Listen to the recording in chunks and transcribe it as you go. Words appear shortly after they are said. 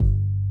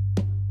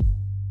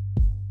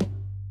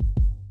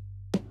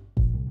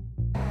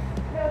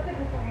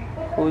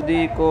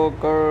खुदी को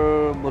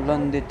कर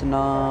बुलंद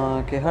इतना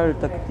कि हर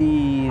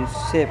तकदीर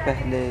से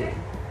पहले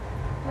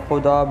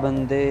खुदा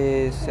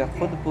बंदे से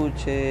खुद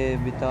पूछे,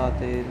 बिता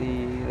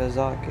तेरी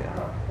रज़ा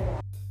क्या।